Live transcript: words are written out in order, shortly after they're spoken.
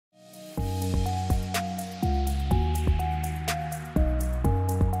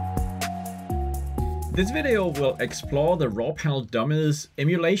This video will explore the raw panel dummies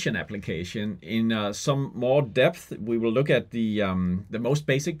emulation application in some more depth. We will look at the most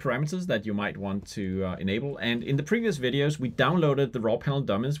basic parameters that you might want to enable. And in the previous videos, we downloaded the raw panel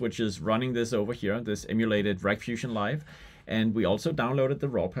dummies, which is running this over here, this emulated Rec Fusion Live. And we also downloaded the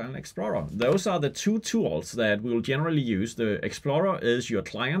raw panel Explorer. Those are the two tools that we'll generally use. The Explorer is your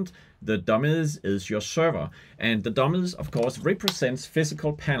client, the Dummies is your server. And the Dummies, of course, represents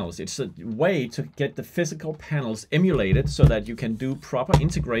physical panels. It's a way to get the physical panels emulated so that you can do proper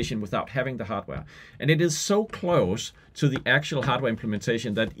integration without having the hardware. And it is so close to the actual hardware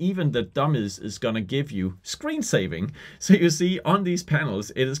implementation that even the Dummies is going to give you screen saving. So you see on these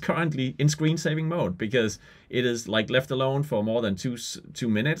panels, it is currently in screen saving mode because it is like left alone for more than two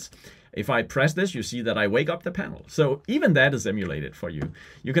minutes. If I press this, you see that I wake up the panel. So even that is emulated for you.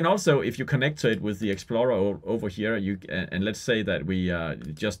 You can also, if you connect to it with the Explorer over here, and let's say that we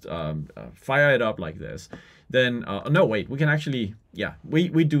just fire it up like this, then, no, wait, we can actually, yeah,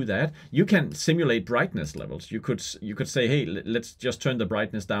 we do that. You can simulate brightness levels. You could say, hey, let's just turn the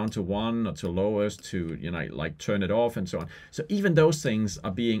brightness down to 1 or to lowest to, you know, like turn it off and so on. So even those things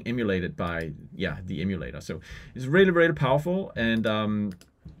are being emulated by, yeah, the emulator. So it's really, really powerful. And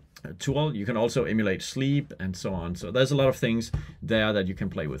tool. You can also emulate sleep and so on. So there's a lot of things there that you can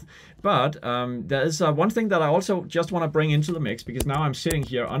play with. But there's one thing that I also just want to bring into the mix, because now I'm sitting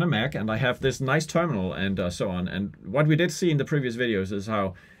here on a Mac and I have this nice terminal and so on. And what we did see in the previous videos is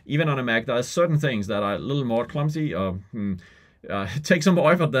how even on a Mac there are certain things that are a little more clumsy. Take some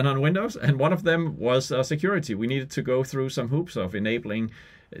more effort than on Windows. And one of them was security. We needed to go through some hoops of enabling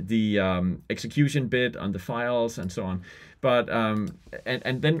the execution bit on the files and so on. But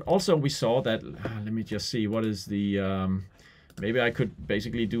and then also we saw that, let me just see, what is the, maybe I could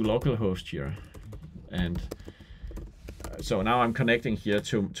basically do localhost here. And so now I'm connecting here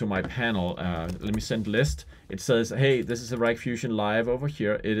to my panel. Let me send list. It says, hey, this is a Rec Fusion Live over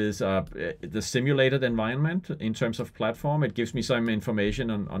here. It is the simulated environment in terms of platform. It gives me some information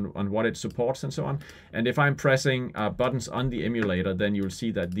on what it supports and so on. And if I'm pressing buttons on the emulator, then you'll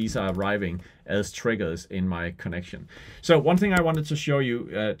see that these are arriving as triggers in my connection. So one thing I wanted to show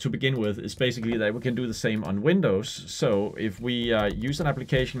you to begin with is basically that we can do the same on Windows. So if we use an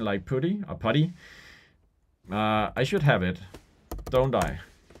application like Putty, I should have it, don't I?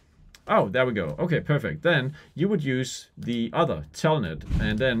 Oh, there we go. Okay, perfect. Then you would use the other telnet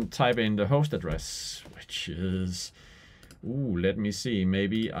and then type in the host address, which is, ooh, let me see.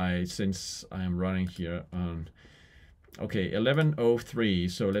 Maybe since I am running here on, okay, 1103.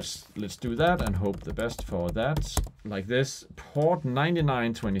 So let's do that and hope the best for that. Like this, port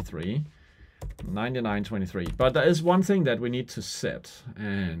 9923. 9923. But there is one thing that we need to set,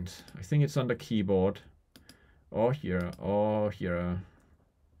 and I think it's on the keyboard. Or here, or here.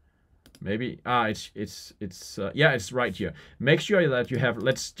 Maybe, yeah, it's right here. Make sure that you have,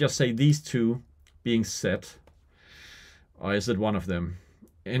 let's just say these two being set. Or is it one of them?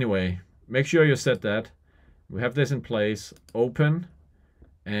 Anyway, make sure you set that. We have this in place, open,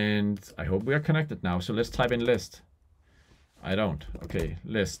 and I hope we are connected now. So let's type in list. I don't, okay,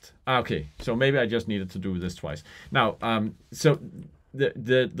 list. Okay, so maybe I just needed to do this twice. Now, so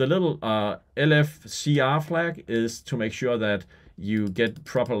the little LFCR flag is to make sure that you get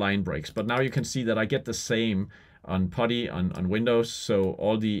proper line breaks. But now you can see that I get the same on Putty on Windows. So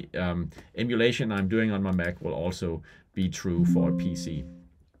all the emulation I'm doing on my Mac will also be true for PC.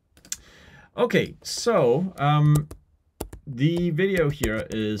 Okay, so the video here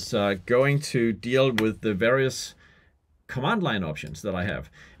is going to deal with the various command line options that I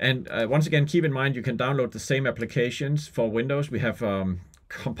have. And once again, keep in mind, you can download the same applications for Windows. We have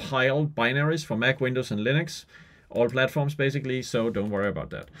compiled binaries for Mac, Windows, and Linux, all platforms basically, so don't worry about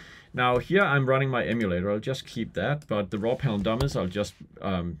that. Now here I'm running my emulator. I'll just keep that, but the raw panel dummies, I'll just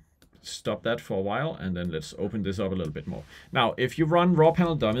stop that for a while, and then let's open this up a little bit more. Now, if you run raw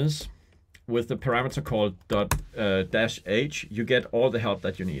panel dummies with the parameter called -h, you get all the help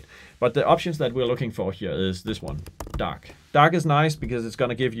that you need. But the options that we're looking for here is this one, dark. Dark is nice because it's going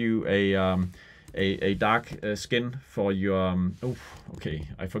to give you a dark skin for your, oh, okay,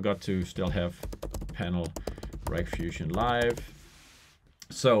 I forgot to still have panel Rec Fusion Live.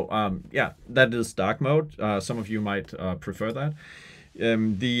 So yeah, that is dark mode. Some of you might prefer that.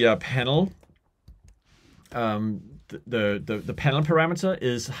 The panel, the panel parameter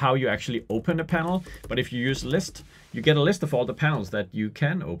is how you actually open a panel. But if you use list, you get a list of all the panels that you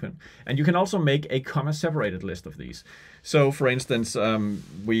can open. And you can also make a comma-separated list of these. So for instance,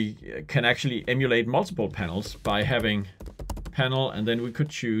 we can actually emulate multiple panels by having panel, and then we could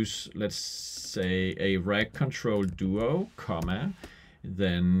choose, let's say, a Rec Control Duo, comma,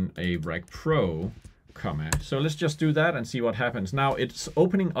 then a Rec Pro, comma. So let's just do that and see what happens. Now it's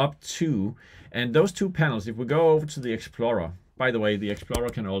opening up two, and those two panels, if we go over to the Explorer, by the way, the Explorer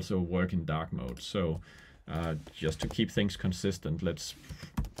can also work in dark mode. So just to keep things consistent, let's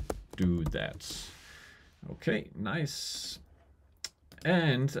do that. Okay, nice.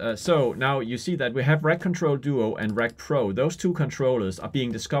 And so now you see that we have Rec Control Duo and Rec Pro. Those two controllers are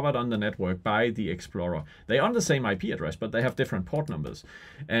being discovered on the network by the Explorer. They're on the same IP address, but they have different port numbers.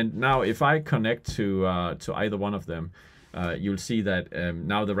 And now if I connect to either one of them, you'll see that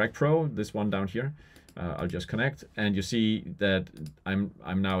now the Rec Pro, this one down here, I'll just connect, and you see that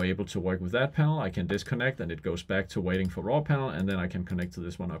I'm now able to work with that panel. I can disconnect and it goes back to waiting for raw panel, and then I can connect to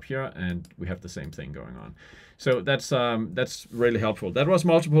this one up here and we have the same thing going on. So that's really helpful. That was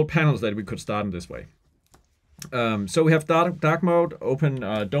multiple panels that we could start in this way. So we have dark mode,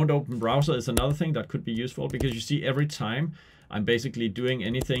 don't open browser is another thing that could be useful, because you see every time I'm basically doing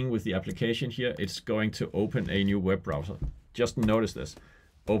anything with the application here, it's going to open a new web browser. Just notice this.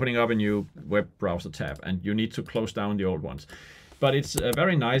 Opening up a new web browser tab, and you need to close down the old ones. But it's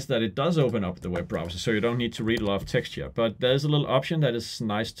very nice that it does open up the web browser, so you don't need to read a lot of text here. But there's a little option that is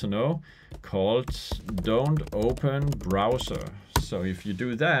nice to know called Don't Open Browser. So if you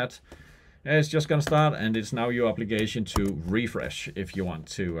do that, it's just going to start, and it's now your obligation to refresh if you want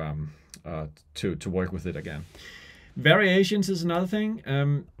to work with it again. Variations is another thing.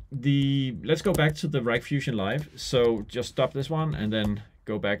 Let's go back to the Rec Fusion Live. So just stop this one and then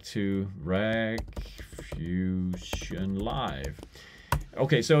go back to Rec Fusion Live.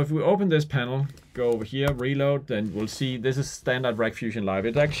 Okay, so if we open this panel, go over here, reload, then we'll see this is standard Rec Fusion Live.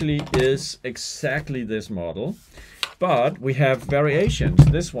 It actually is exactly this model, but we have variations.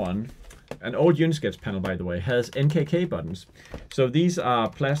 This one, an old Unisketch panel, by the way, has NKK buttons. So these are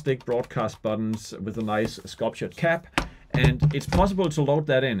plastic broadcast buttons with a nice sculptured cap. And it's possible to load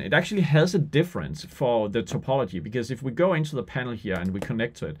that in. It actually has a difference for the topology, because if we go into the panel here and we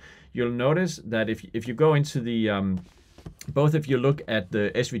connect to it, you'll notice that if you go into the, both if you look at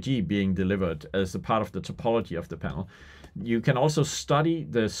the SVG being delivered as a part of the topology of the panel, you can also study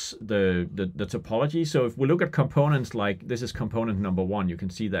this, the topology. So if we look at components like this is component number 1, you can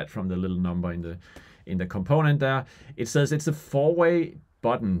see that from the little number in the component there. It says it's a 4-way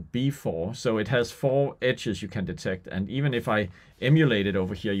button B4, so it has 4 edges you can detect. And even if I emulate it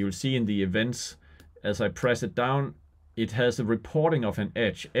over here, you'll see in the events as I press it down, it has a reporting of an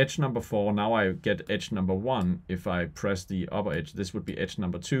edge number 4. Now I get edge number 1. If I press the upper edge, this would be edge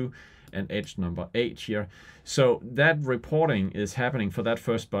number 2 and edge number 8 here. So that reporting is happening for that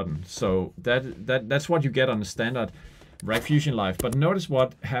first button. So that's what you get on the standard Rec Fusion Live. But notice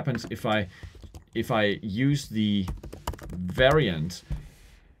what happens if I use the variant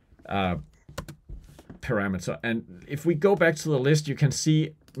parameter. And if we go back to the list, you can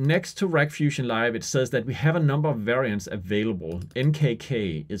see next to Rec Fusion Live, it says that we have a number of variants available.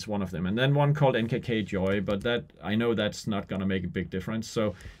 NKK is one of them, and then one called NKK Joy, but that I know that's not going to make a big difference.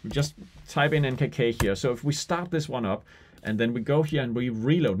 So we just type in NKK here. So if we start this one up and then we go here and we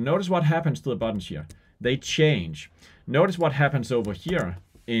reload, notice what happens to the buttons here. They change. Notice what happens over here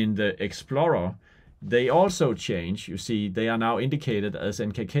in the Explorer. They also change. You see they are now indicated as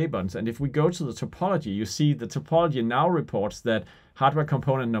NKK buttons. And if we go to the topology, you see the topology now reports that hardware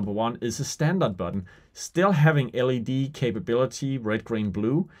component number 1 is a standard button, still having LED capability, red, green,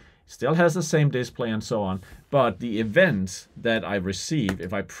 blue, still has the same display and so on. But the event that I receive,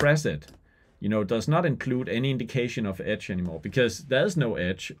 if I press it, does not include any indication of edge anymore, because there's no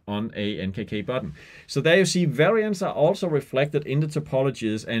edge on a NKK button. So there you see variants are also reflected in the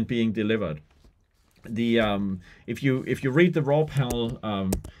topologies and being delivered. The if you read the raw panel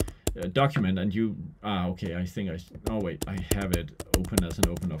document and you okay, I think I have it open as an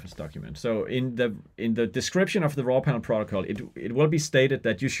open office document. So in the description of the raw panel protocol, it will be stated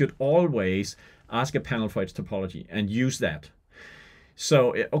that you should always ask a panel for its topology and use that.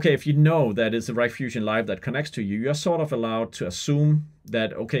 So okay, if you know that it's a Rec Fusion Live that connects to you, you're sort of allowed to assume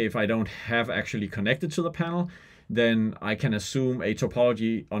that, okay, if I don't have actually connected to the panel, then I can assume a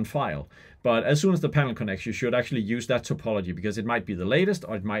topology on file. But as soon as the panel connects, you should actually use that topology, because it might be the latest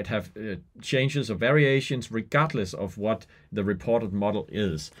or it might have changes or variations regardless of what the reported model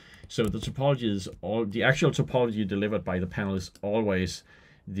is. So the topology is the actual topology delivered by the panel is always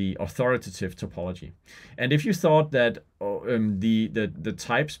the authoritative topology. And if you thought that the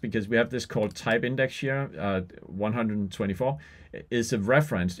types, because we have this called type index here, 124, is a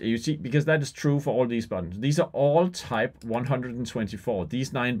reference, you see, because that is true for all these buttons. These are all type 124,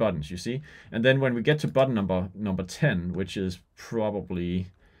 these 9 buttons, you see. And then when we get to button number 10, which is probably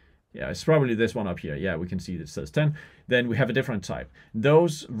Yeah, it's probably this one up here. Yeah, we can see it says 10. Then we have a different type.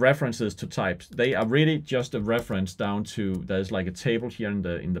 Those references to types, they are really just a reference down to, there's like a table here in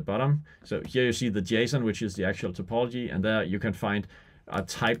the bottom. So here you see the JSON, which is the actual topology, and there you can find a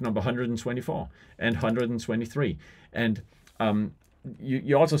type number 124 and 123. And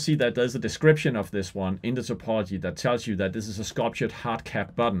you also see that there's a description of this one in the topology that tells you that this is a sculptured hard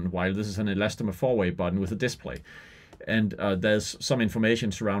cap button, while this is an elastomer 4-way button with a display. And there's some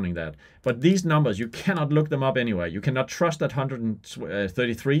information surrounding that. But these numbers, you cannot look them up anywhere. You cannot trust that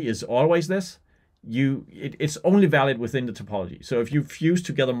 133 is always this. It's only valid within the topology. So if you fuse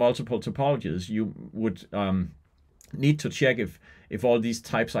together multiple topologies, you would need to check if all these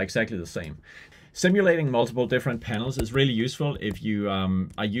types are exactly the same. Simulating multiple different panels is really useful if you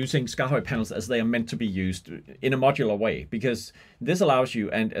are using SKAARHOJ panels as they are meant to be used in a modular way, because this allows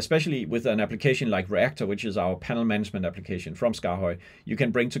you, and especially with an application like Reactor, which is our panel management application from SKAARHOJ, you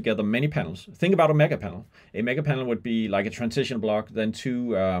can bring together many panels. Think about a mega panel. A mega panel would be like a transition block, then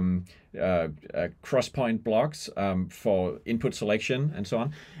two cross-point blocks for input selection and so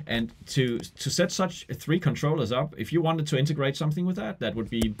on. And to set such 3 controllers up, if you wanted to integrate something with that, that would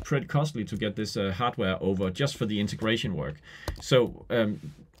be pretty costly to get this hardware over just for the integration work. So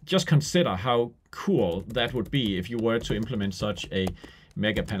just consider how cool that would be if you were to implement such a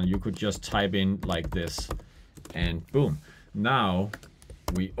mega panel. You could just type in like this and boom. Now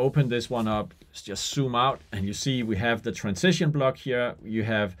we open this one up, let's just zoom out, and you see we have the transition block here. You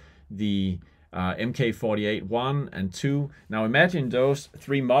have the MK48 1 and 2. Now imagine those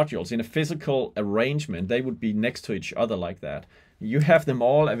 3 modules in a physical arrangement. They would be next to each other like that. You have them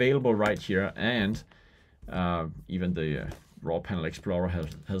all available right here, and even the Raw Panel Explorer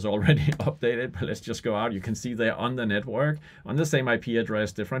has already updated, but let's just go out. You can see they're on the network, on the same IP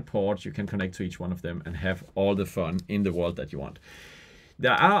address, different ports. You can connect to each one of them and have all the fun in the world that you want.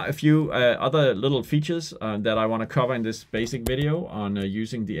 There are a few other little features that I want to cover in this basic video on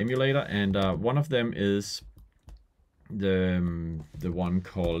using the emulator, and one of them is the one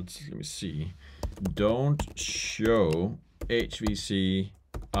called, let me see, don't show HVC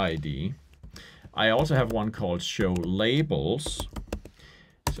ID. I also have one called show labels.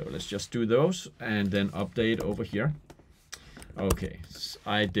 So let's just do those and then update over here. Okay,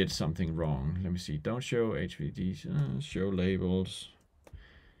 I did something wrong. Let me see, don't show HVD, show labels.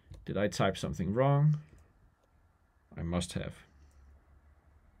 Did I type something wrong? I must have.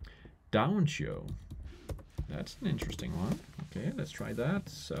 Down show. That's an interesting one. Okay, let's try that.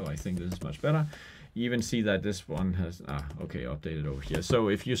 So I think this is much better. You even see that this one has, okay, updated over here. So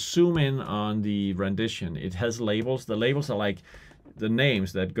if you zoom in on the rendition, it has labels. The labels are like the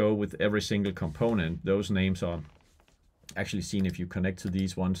names that go with every single component. Those names are actually seen if you connect to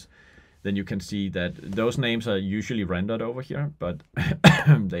these ones. Then you can see that those names are usually rendered over here, but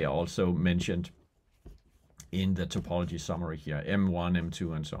they are also mentioned in the topology summary here, M1,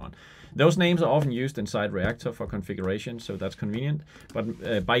 M2, and so on. Those names are often used inside Reactor for configuration, so that's convenient,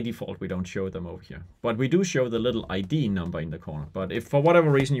 but by default we don't show them over here. But we do show the little ID number in the corner, but if for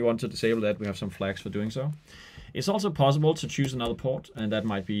whatever reason you want to disable that, we have some flags for doing so. It's also possible to choose another port, and that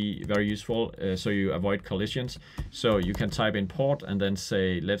might be very useful so you avoid collisions. So you can type in port and then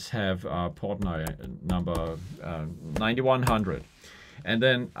say, let's have port number 9100. And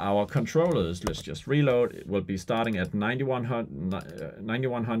then our controllers, let's just reload, it will be starting at 9100,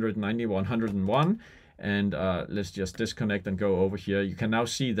 9101. And let's just disconnect and go over here. You can now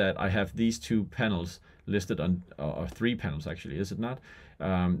see that I have these 2 panels listed on, or 3 panels actually, is it not?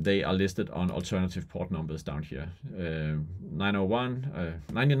 They are listed on alternative port numbers down here. 901,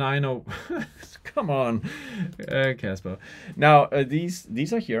 990, come on, Casper. Now,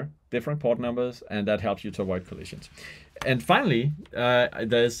 these are here, different port numbers, and that helps you to avoid collisions. And finally,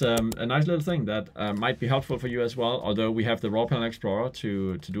 there's a nice little thing that might be helpful for you as well, although we have the Raw Panel Explorer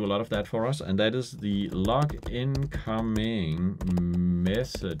to do a lot of that for us, and that is the log incoming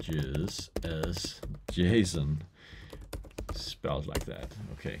messages as JSON. Spelled like that.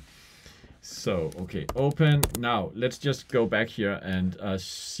 Okay. So, okay, open. Now, let's just go back here and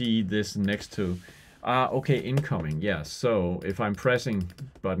see this next to, okay, incoming. Yeah, so if I'm pressing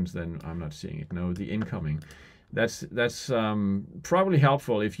buttons, then I'm not seeing it. No, the incoming. That's probably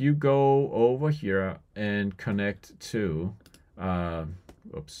helpful if you go over here and connect to,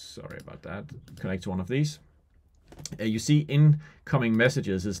 oops, sorry about that. Connect to one of these. You see incoming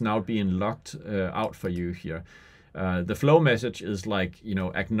messages is now being logged out for you here. The flow message is like, you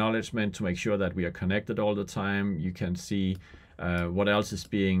know, acknowledgement to make sure that we are connected all the time. You can see what else is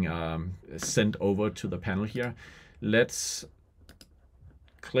being sent over to the panel here. Let's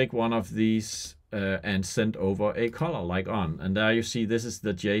click one of these and send over a color like on. And there you see this is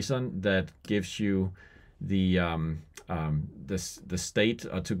the JSON that gives you the state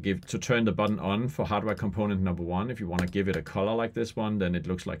to turn the button on for hardware component number 1. If you want to give it a color like this one, then it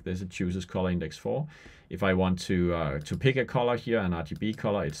looks like this. It chooses color index 4. If I want to pick a color here, an RGB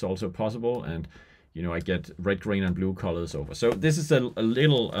color, it's also possible. And you know, I get red, green, and blue colors over. So this is a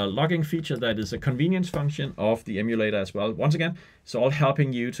little logging feature that is a convenience function of the emulator as well. Once again, it's all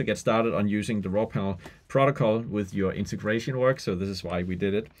helping you to get started on using the raw panel protocol with your integration work. So this is why we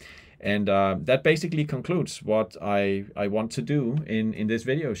did it. And that basically concludes what I want to do in this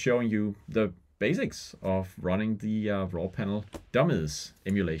video, showing you the basics of running the raw panel Dummies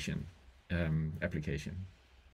emulation application.